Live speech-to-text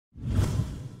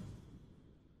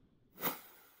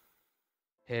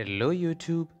Hello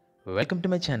YouTube, welcome to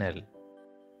my channel.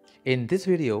 In this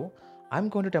video, I'm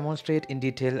going to demonstrate in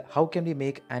detail how can we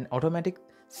make an automatic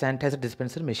sanitizer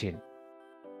dispenser machine.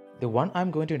 The one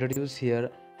I'm going to introduce here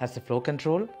has a flow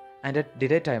control and a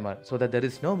delay timer so that there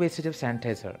is no wastage of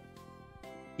sanitizer,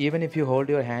 even if you hold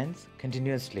your hands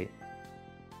continuously.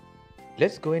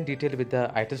 Let's go in detail with the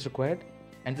items required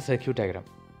and the circuit diagram.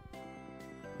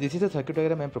 This is the circuit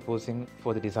diagram I'm proposing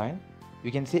for the design.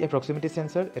 You can see a proximity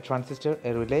sensor, a transistor,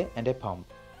 a relay and a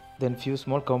pump. Then few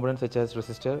small components such as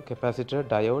resistor, capacitor,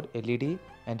 diode, LED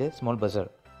and a small buzzer.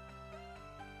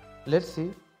 Let's see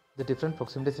the different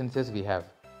proximity sensors we have.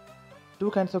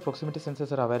 Two kinds of proximity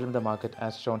sensors are available in the market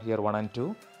as shown here 1 and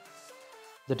 2.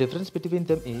 The difference between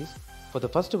them is, for the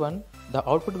first one, the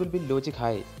output will be logic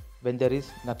high when there is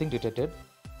nothing detected,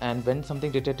 and when something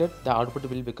detected, the output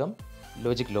will become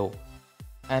logic low.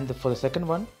 And for the second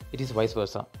one, it is vice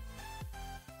versa.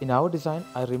 In our design,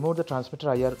 I removed the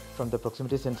transmitter IR from the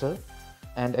proximity sensor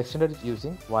and extended it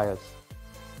using wires.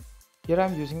 Here I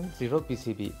am using 0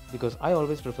 PCB because I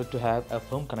always prefer to have a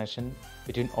firm connection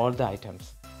between all the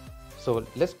items. So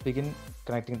let's begin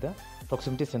connecting the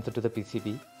proximity sensor to the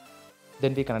PCB.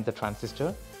 Then we connect the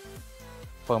transistor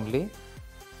firmly.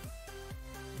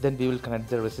 Then we will connect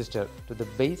the resistor to the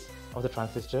base of the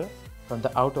transistor from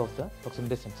the out of the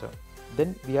proximity sensor.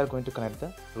 Then we are going to connect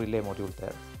the relay module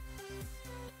there.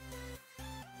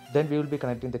 Then we will be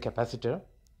connecting the capacitor.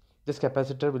 This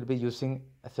capacitor will be using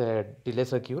as a delay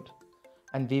circuit,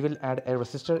 and we will add a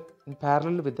resistor in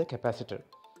parallel with the capacitor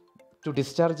to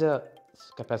discharge the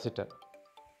capacitor.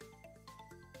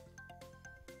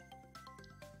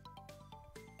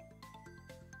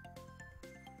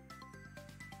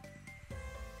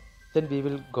 Then we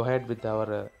will go ahead with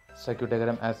our circuit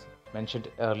diagram as mentioned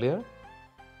earlier.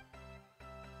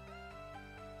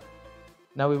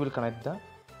 Now we will connect the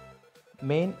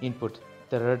main input,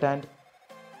 the red and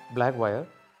black wire.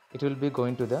 It will be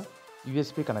going to the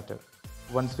USB connector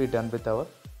once we are done with our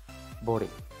body.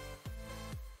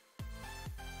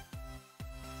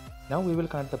 Now we will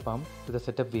connect the pump to the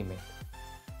setup we made.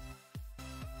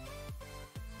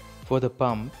 For the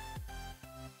pump,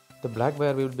 the black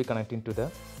wire we will be connecting to the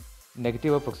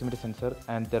negative of proximity sensor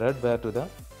and the red wire to the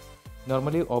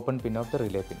normally open pin of the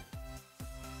relay pin.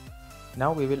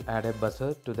 Now we will add a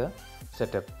buzzer to the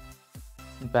setup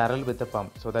in parallel with the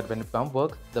pump so that when the pump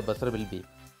works, the buzzer will beep.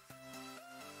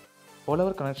 All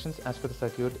our connections as per the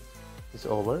circuit is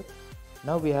over.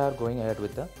 Now we are going ahead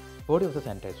with the body of the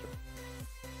sanitizer.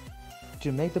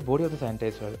 To make the body of the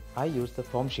sanitizer, I use the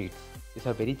foam sheets. These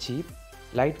are very cheap,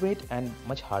 lightweight and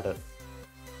much harder.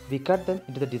 We cut them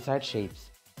into the desired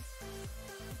shapes.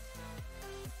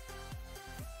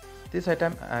 This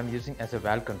item I am using as a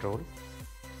valve control.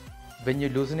 When you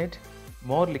loosen it,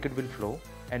 more liquid will flow,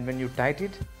 and when you tighten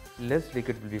it, less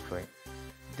liquid will be flowing.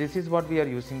 This is what we are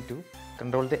using to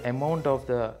control the amount of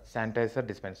the sanitizer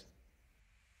dispenser.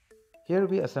 Here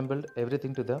we assembled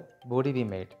everything to the body we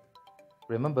made.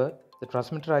 Remember, the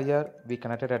transmitter IR we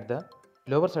connected at the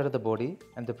lower side of the body,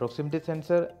 and the proximity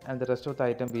sensor and the rest of the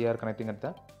item we are connecting at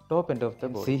the top end of the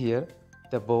body. See here,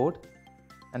 the board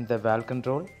and the valve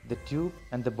control, the tube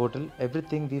and the bottle,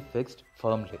 everything we fixed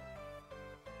firmly.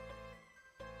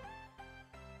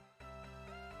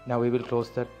 Now we will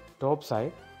close the top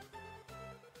side.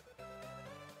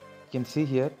 You can see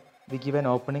here we give an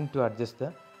opening to adjust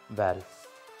the valve.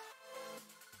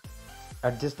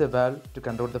 Adjust the valve to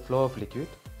control the flow of liquid.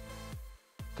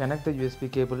 Connect the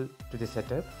USB cable to the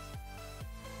setup.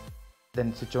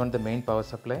 Then switch on the main power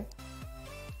supply.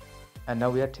 And now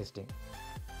we are testing.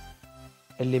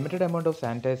 A limited amount of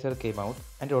sanitizer came out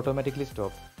and it automatically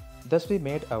stopped. Thus we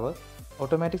made our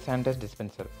automatic sanitizer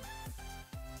dispenser.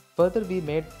 Further, we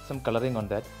made some coloring on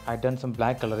that. I done some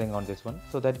black coloring on this one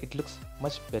so that it looks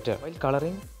much better. While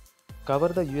coloring, cover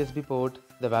the USB port,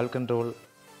 the valve control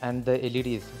and the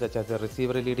LEDs such as the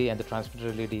receiver LED and the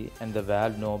transmitter LED and the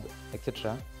valve knob,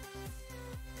 etc.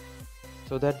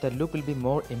 so that the look will be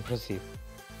more impressive.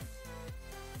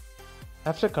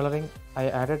 After coloring, I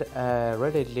added a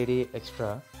red LED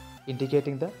extra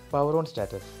indicating the power on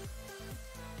status.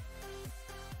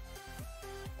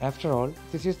 After all,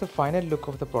 this is the final look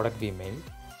of the product we made.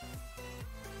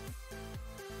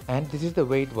 And this is the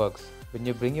way it works. When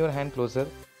you bring your hand closer,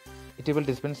 it will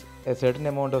dispense a certain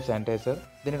amount of sanitizer,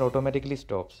 then it automatically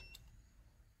stops.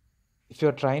 If you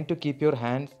are trying to keep your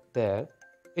hands there,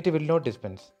 it will not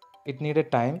dispense. It needs a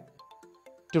time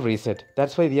to reset.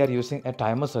 That's why we are using a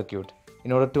timer circuit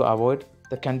in order to avoid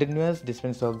the continuous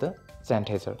dispense of the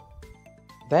sanitizer.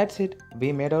 That's it.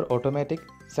 We made our automatic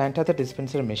sanitizer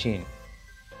dispenser machine.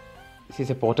 This is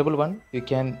a portable one. You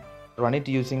can run it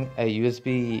using a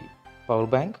USB power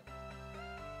bank,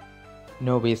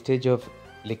 no wastage of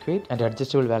liquid, and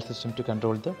adjustable valve system to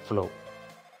control the flow.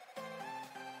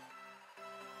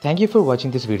 Thank you for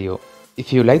watching this video.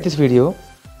 If you like this video,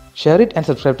 share it and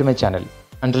subscribe to my channel.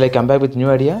 Until I come back with new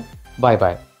idea, bye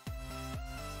bye.